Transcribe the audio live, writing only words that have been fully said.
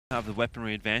Have the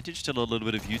weaponry advantage, still a little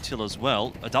bit of util as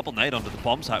well. A double nade onto the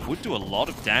bomb site would do a lot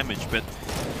of damage, but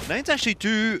nades actually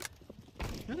do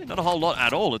really not a whole lot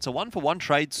at all. It's a one-for-one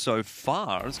trade so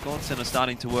far, as GODSENT are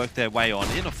starting to work their way on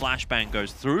in. A flashbang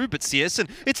goes through, but tiziaN,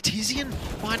 it's tiziaN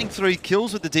finding 3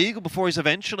 kills with the Deagle before he's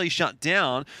eventually shut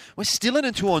down. We're still in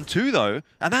a 2-on-2 though,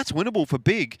 and that's winnable for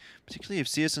Big, particularly if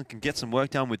tiziaN can get some work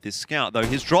done with this scout, though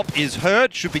his drop is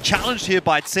hurt, should be challenged here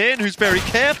by tiziaN, who's very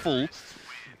careful.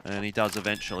 And he does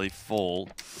eventually fall.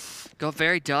 Got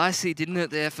very dicey, didn't it,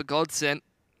 there for GODSENT?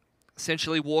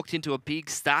 Essentially walked into a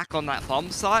big stack on that bomb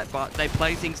site, but they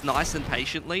play things nice and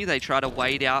patiently. They try to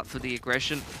wait out for the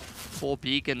aggression for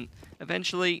Big, and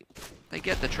eventually they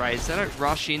get the trades. They don't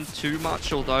rush in too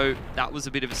much, although that was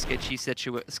a bit of a sketchy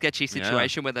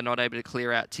situation where they're not able to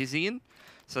clear out tiziaN.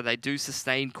 So they do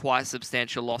sustain quite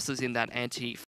substantial losses in that anti